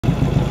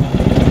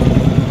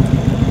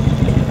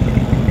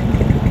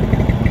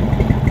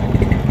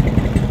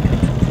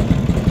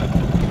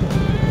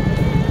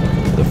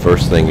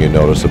First thing you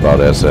notice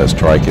about SS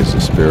Trike is the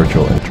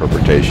spiritual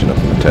interpretation of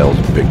Mattel's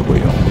Big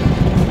Wheel.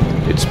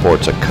 It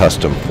sports a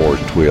custom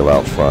forged wheel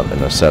out front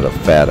and a set of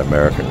fat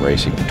American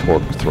racing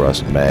torque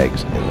thrust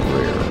mags in the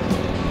rear.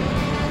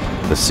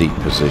 The seat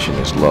position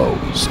is low,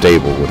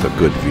 stable with a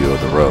good view of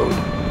the road.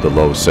 The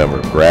low center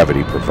of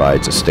gravity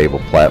provides a stable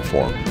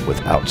platform with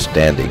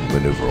outstanding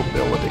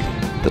maneuverability.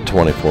 The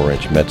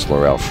 24-inch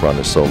Metzler out front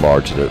is so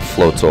large that it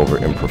floats over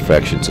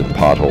imperfections and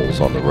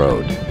potholes on the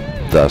road,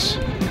 thus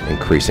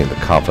increasing the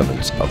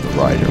confidence of the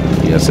rider.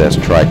 The SS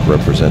Trike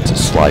represents a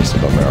slice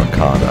of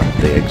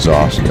Americana. The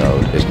exhaust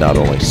note is not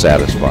only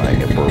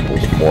satisfying, it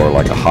burbles more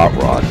like a hot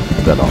rod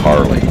than a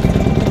Harley.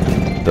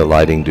 The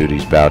lighting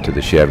duties bow to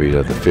the Chevy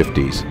of the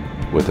 50s,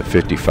 with a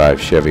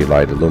 55 Chevy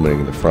light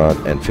illuminating the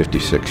front and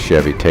 56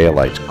 Chevy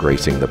taillights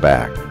gracing the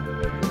back.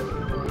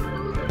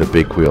 The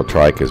Big Wheel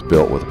Trike is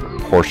built with a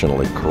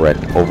proportionally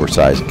correct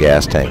oversized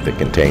gas tank that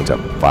contains a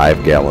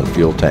 5-gallon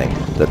fuel tank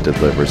that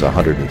delivers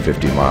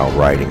 150-mile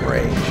riding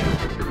range.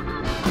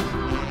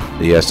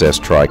 The SS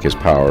Trike is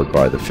powered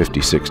by the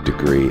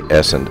 56-degree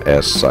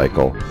S&S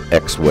cycle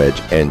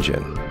X-Wedge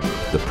engine.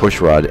 The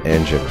pushrod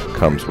engine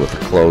comes with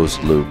a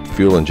closed-loop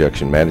fuel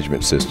injection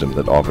management system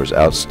that offers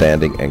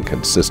outstanding and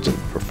consistent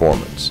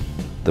performance.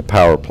 The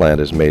power plant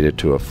is mated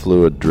to a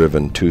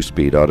fluid-driven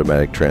 2-speed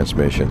automatic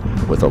transmission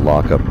with a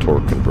lock-up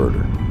torque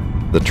converter.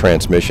 The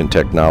transmission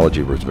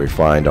technology was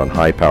refined on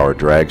high-power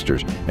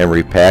dragsters and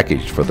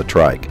repackaged for the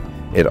Trike.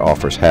 It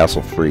offers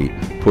hassle-free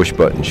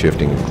push-button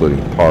shifting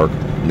including park,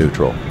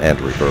 neutral, and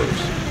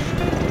reverse.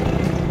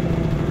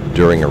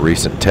 During a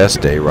recent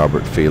test day,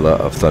 Robert Fila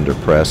of Thunder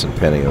Press and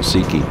Penny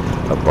Osiki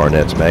of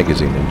Barnett's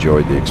Magazine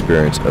enjoyed the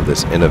experience of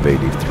this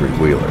innovative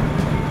three-wheeler.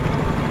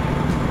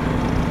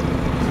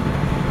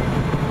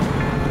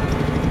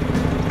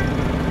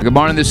 Good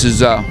morning, this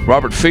is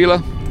Robert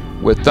Fila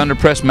with Thunder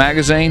Press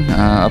Magazine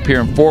up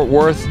here in Fort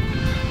Worth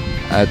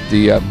at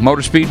the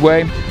Motor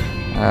Speedway,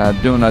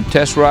 doing a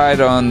test ride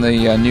on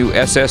the new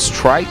SS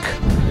Trike.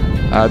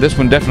 This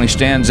one definitely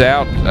stands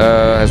out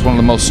as one of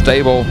the most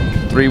stable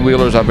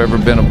three-wheelers I've ever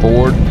been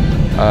aboard.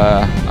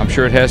 I'm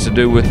sure it has to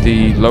do with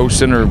the low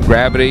center of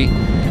gravity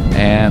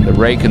and the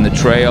rake in the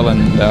trail, and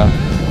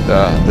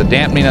the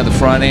dampening of the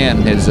front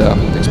end is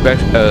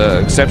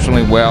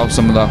exceptionally well.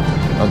 Some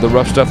of the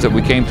rough stuff that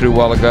we came through a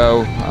while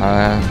ago,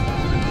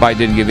 bike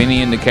didn't give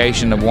any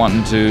indication of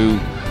wanting to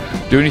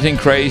do anything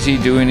crazy,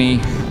 do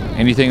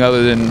anything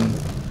other than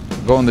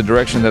go in the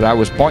direction that I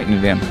was pointing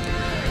it in.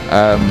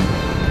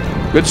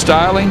 Good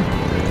styling.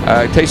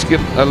 It takes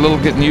a little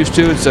getting used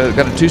to. It's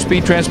got a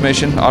 2-speed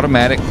transmission,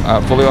 automatic,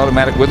 fully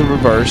automatic with a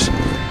reverse,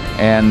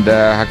 and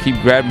I keep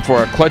grabbing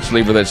for a clutch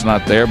lever that's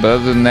not there. But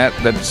other than that,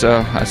 that's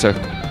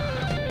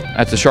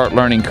a sharp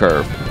learning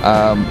curve.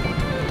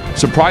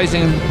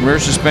 Surprising rear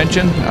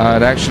suspension.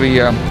 It actually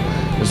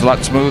is a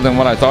lot smoother than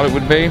what I thought it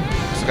would be.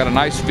 It's got a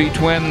nice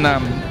V-twin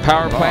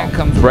power plant.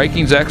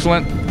 Braking's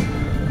excellent.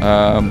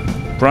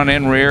 Front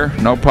and rear,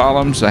 no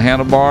problems. The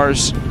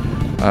handlebars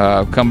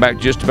come back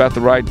just about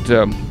the right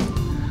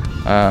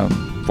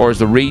far as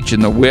the reach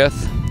and the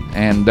width,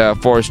 and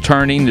far as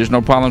turning, there's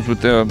no problems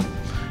with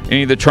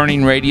any of the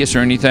turning radius or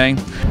anything.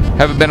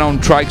 Haven't been on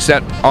trikes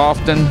that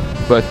often,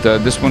 but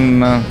this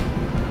one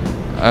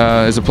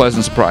is a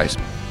pleasant surprise.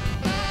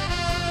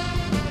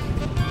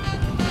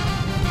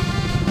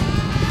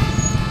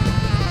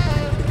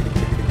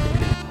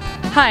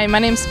 Hi, my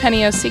name's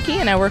Penny Osiki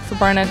and I work for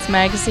Barnett's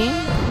Magazine.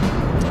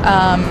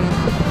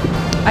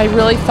 I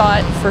really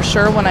thought for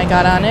sure when I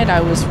got on it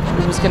it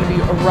was going to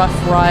be a rough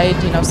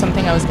ride, you know,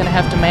 something I was going to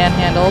have to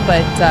manhandle,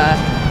 but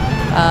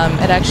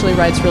it actually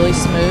rides really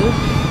smooth.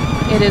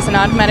 It is an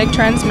automatic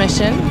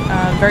transmission,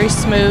 very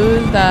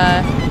smooth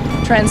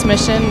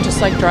transmission,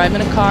 just like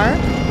driving a car.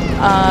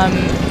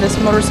 This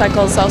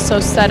motorcycle is also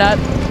set up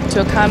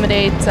to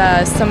accommodate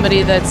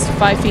somebody that's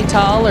 5 feet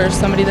tall or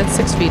somebody that's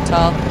 6 feet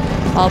tall.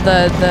 All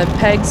the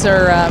pegs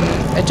are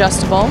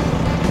adjustable.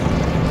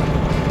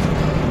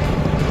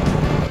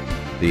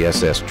 The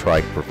SS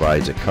Trike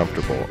provides a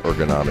comfortable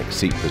ergonomic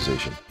seat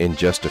position. In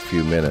just a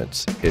few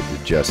minutes, it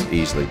adjusts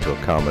easily to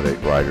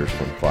accommodate riders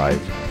from 5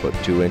 foot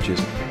 2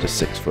 inches to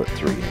 6 foot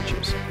 3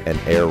 inches. An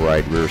air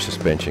ride rear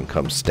suspension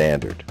comes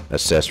standard.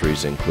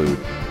 Accessories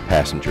include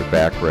passenger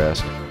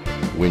backrest,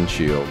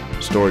 windshield,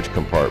 storage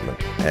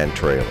compartment, and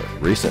trailer.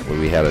 Recently,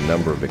 we had a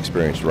number of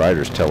experienced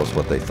riders tell us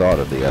what they thought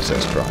of the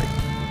SS Trike.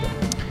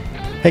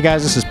 Hey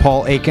guys, this is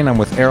Paul Aiken. I'm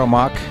with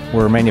Aeromock.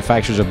 We're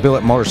manufacturers of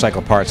billet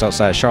motorcycle parts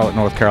outside of Charlotte,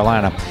 North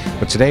Carolina.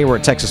 But today we're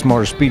at Texas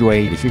Motor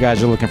Speedway. If you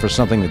guys are looking for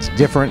something that's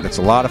different, that's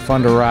a lot of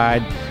fun to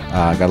ride,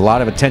 got a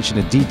lot of attention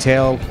to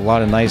detail, a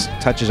lot of nice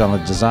touches on the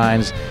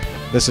designs,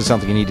 this is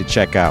something you need to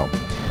check out.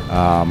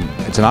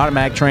 It's an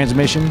automatic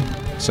transmission,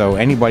 so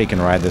anybody can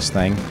ride this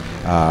thing.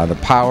 The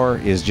power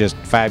is just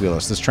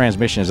fabulous. This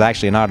transmission is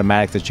actually an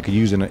automatic that you could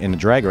use in a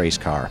drag race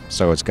car.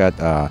 So it's got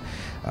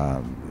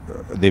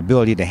the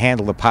ability to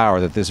handle the power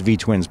that this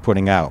V-twin's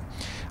putting out.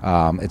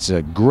 It's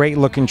a great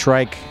looking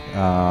trike.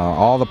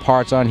 All the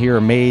parts on here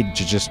are made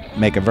to just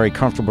make a very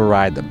comfortable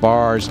ride. The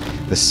bars,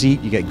 the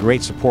seat, you get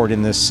great support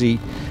in this seat.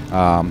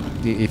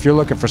 If you're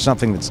looking for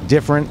something that's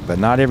different, that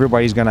not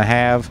everybody's going to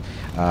have,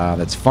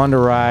 that's fun to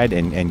ride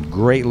and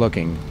great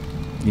looking,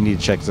 you need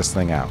to check this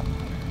thing out.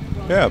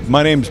 Yeah,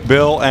 my name's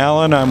Bill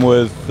Allen. I'm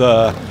with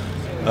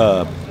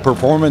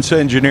Performance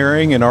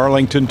Engineering in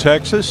Arlington,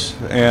 Texas,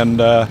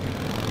 and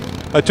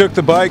I took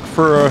the bike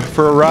for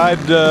a ride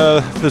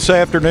this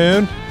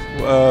afternoon.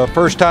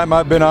 First time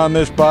I've been on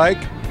this bike,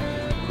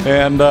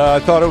 and I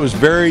thought it was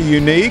very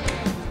unique.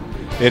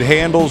 It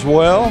handles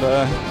well.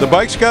 The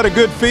bike's got a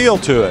good feel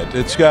to it.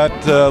 It's got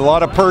a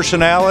lot of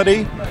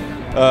personality.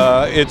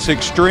 It's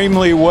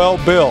extremely well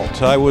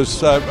built.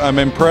 I'm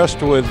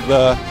impressed with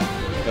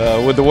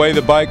the way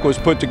the bike was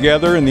put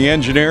together and the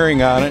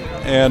engineering on it,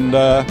 and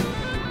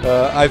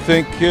I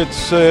think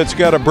it's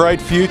got a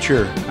bright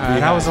future.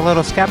 I was a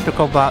little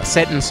skeptical about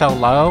sitting so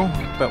low,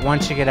 but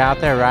once you get out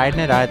there riding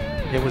it,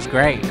 it was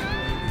great.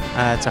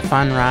 It's a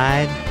fun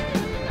ride,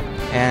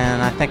 and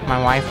I think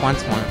my wife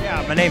wants one.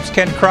 Yeah, my name's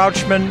Ken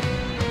Crouchman.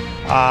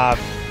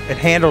 It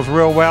handles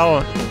real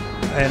well,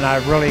 and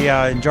I really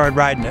enjoyed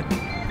riding it.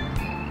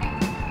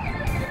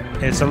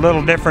 It's a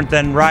little different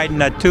than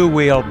riding a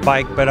two-wheel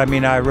bike, but I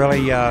mean, it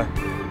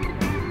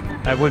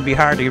would be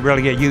hard to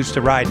really get used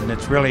to riding.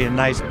 It's really a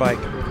nice bike.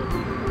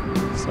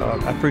 So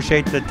I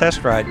appreciate the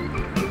test ride.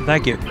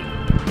 Thank you.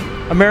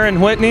 I'm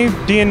Aaron Whitney,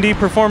 D&D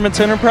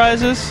Performance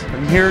Enterprises.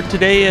 I'm here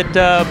today at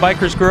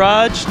Biker's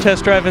Garage,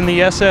 test driving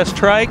the SS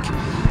Trike.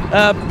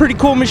 Pretty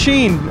cool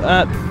machine,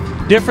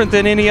 different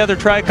than any other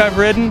trike I've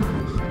ridden.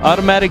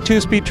 Automatic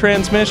 2-speed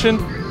transmission.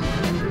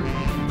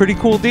 Pretty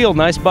cool deal,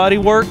 nice body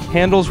work,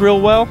 handles real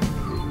well.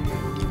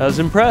 I was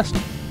impressed.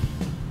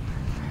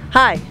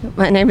 Hi,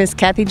 my name is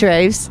Kathy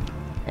Draves,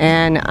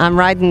 and I'm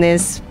riding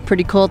this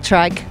pretty cool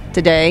trike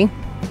today.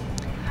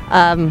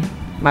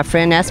 My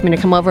friend asked me to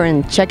come over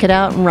and check it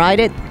out and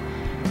ride it.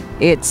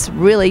 It's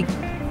really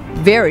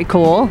very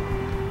cool.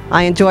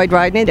 I enjoyed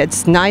riding it.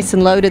 It's nice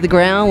and low to the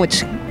ground,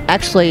 which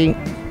actually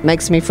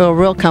makes me feel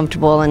real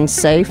comfortable and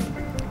safe.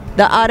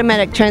 The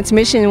automatic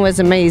transmission was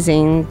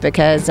amazing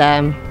because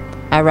I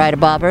ride a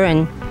bobber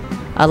and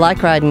I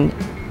like riding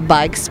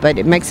bikes, but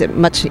it makes it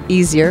much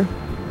easier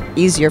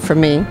for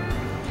me.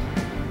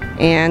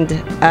 And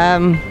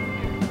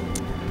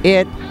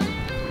it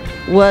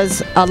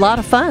was a lot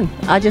of fun.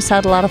 I just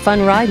had a lot of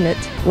fun riding it.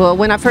 Well,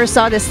 when I first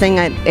saw this thing,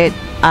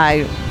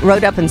 I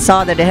rode up and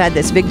saw that it had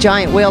this big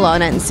giant wheel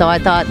on it, and so I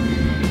thought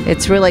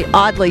it's really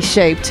oddly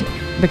shaped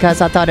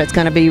because I thought it's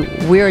going to be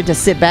weird to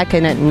sit back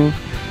in it and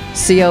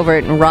see over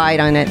it and ride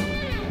on it.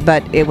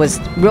 But it was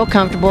real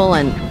comfortable,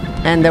 and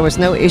there was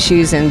no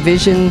issues in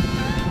vision.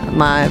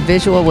 My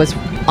visual was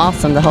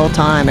awesome the whole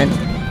time, and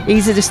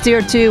easy to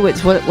steer too.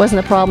 It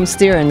wasn't a problem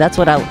steering. That's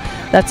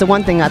the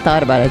one thing I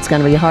thought about it. It's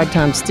going to be a hard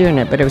time steering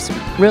it, but it was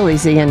real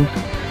easy and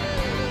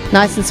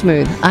nice and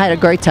smooth. I had a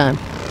great time.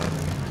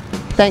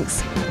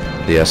 Thanks.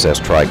 The SS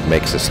Trike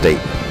makes a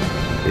statement.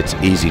 It's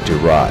easy to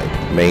ride,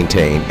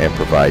 maintain, and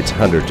provides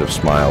hundreds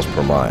of miles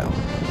per mile.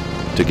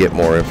 To get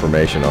more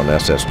information on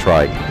SS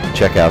Trike,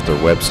 check out their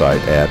website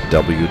at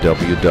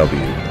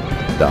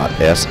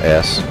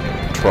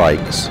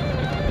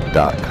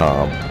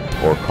www.sstrikes.com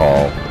or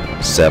call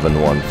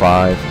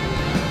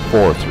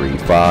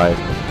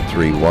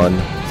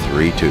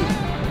 715-435-3132.